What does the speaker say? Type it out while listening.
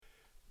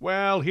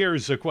Well,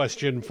 here's a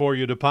question for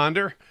you to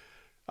ponder.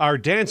 Are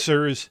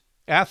dancers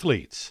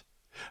athletes?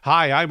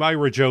 Hi, I'm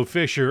Ira Joe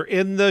Fisher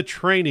in the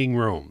training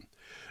room.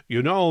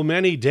 You know,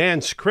 many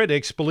dance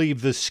critics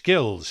believe the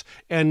skills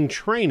and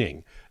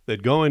training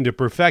that go into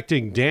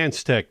perfecting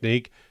dance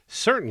technique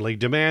certainly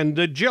demand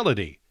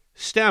agility,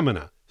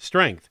 stamina,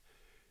 strength.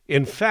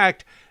 In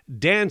fact,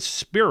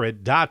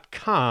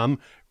 DanceSpirit.com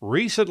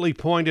recently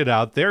pointed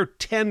out their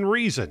 10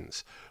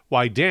 reasons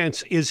why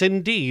dance is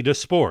indeed a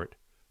sport.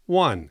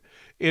 1.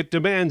 It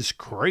demands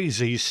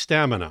crazy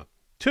stamina.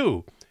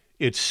 2.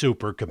 It's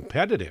super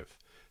competitive.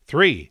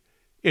 3.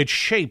 It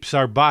shapes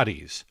our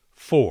bodies.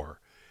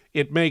 4.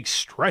 It makes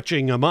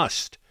stretching a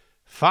must.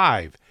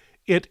 5.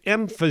 It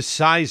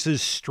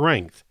emphasizes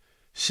strength.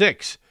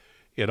 6.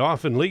 It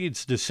often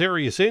leads to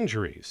serious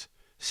injuries.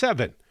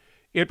 7.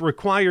 It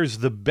requires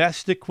the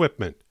best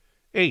equipment.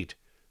 8.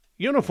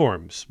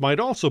 Uniforms might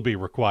also be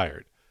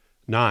required.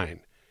 9.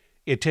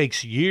 It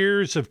takes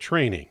years of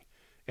training.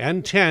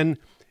 And 10.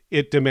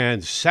 It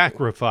demands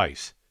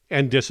sacrifice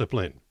and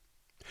discipline.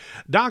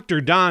 Dr.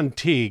 Don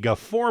Teague, a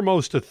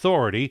foremost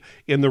authority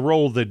in the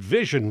role that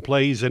vision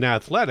plays in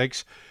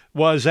athletics,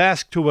 was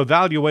asked to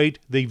evaluate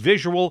the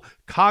visual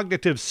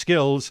cognitive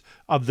skills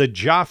of the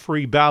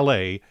Joffrey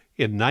Ballet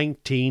in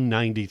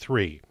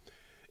 1993.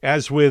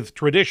 As with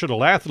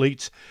traditional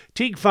athletes,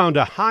 Teague found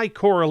a high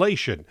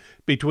correlation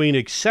between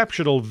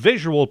exceptional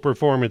visual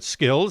performance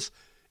skills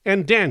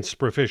and dance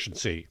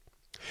proficiency.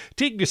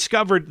 Teague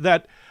discovered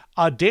that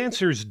a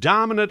dancer's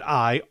dominant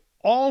eye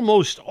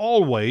almost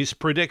always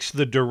predicts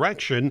the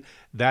direction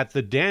that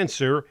the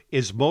dancer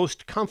is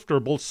most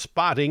comfortable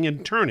spotting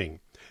and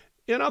turning.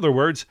 In other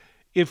words,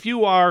 if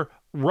you are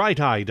right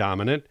eye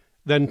dominant,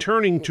 then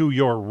turning to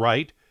your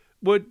right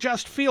would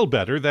just feel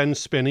better than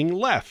spinning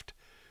left.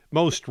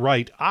 Most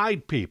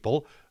right-eyed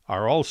people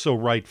are also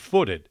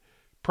right-footed,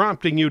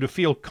 prompting you to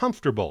feel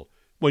comfortable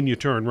when you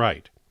turn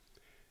right.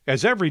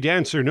 As every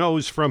dancer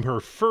knows from her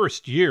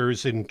first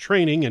years in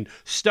training and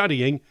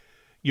studying,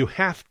 you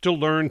have to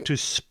learn to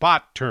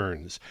spot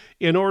turns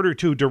in order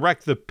to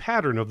direct the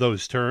pattern of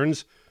those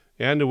turns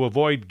and to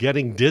avoid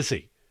getting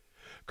dizzy.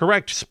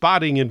 Correct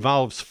spotting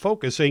involves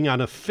focusing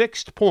on a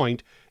fixed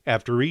point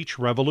after each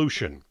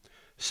revolution.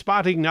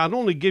 Spotting not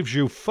only gives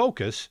you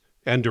focus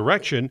and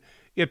direction,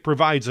 it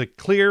provides a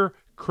clear,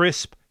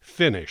 crisp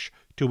finish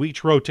to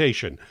each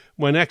rotation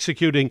when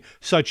executing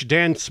such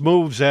dance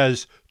moves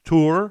as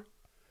tour,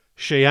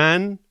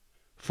 chien,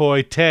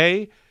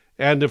 fouette,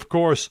 and, of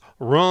course,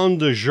 rond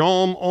de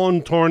jambe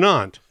en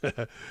tournant.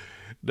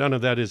 None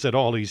of that is at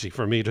all easy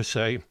for me to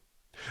say.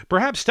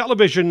 Perhaps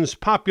television's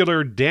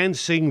popular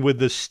Dancing with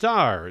the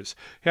Stars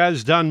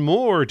has done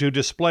more to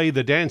display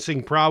the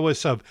dancing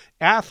prowess of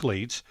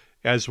athletes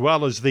as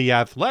well as the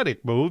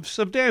athletic moves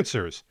of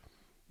dancers.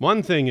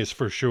 One thing is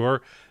for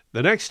sure,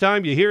 the next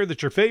time you hear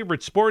that your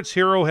favorite sports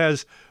hero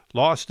has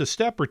lost a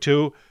step or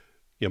two,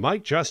 you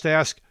might just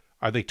ask,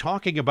 are they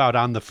talking about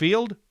on the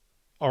field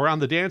or on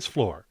the dance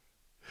floor?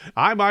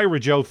 I'm Ira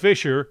Joe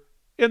Fisher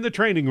in the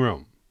training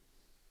room.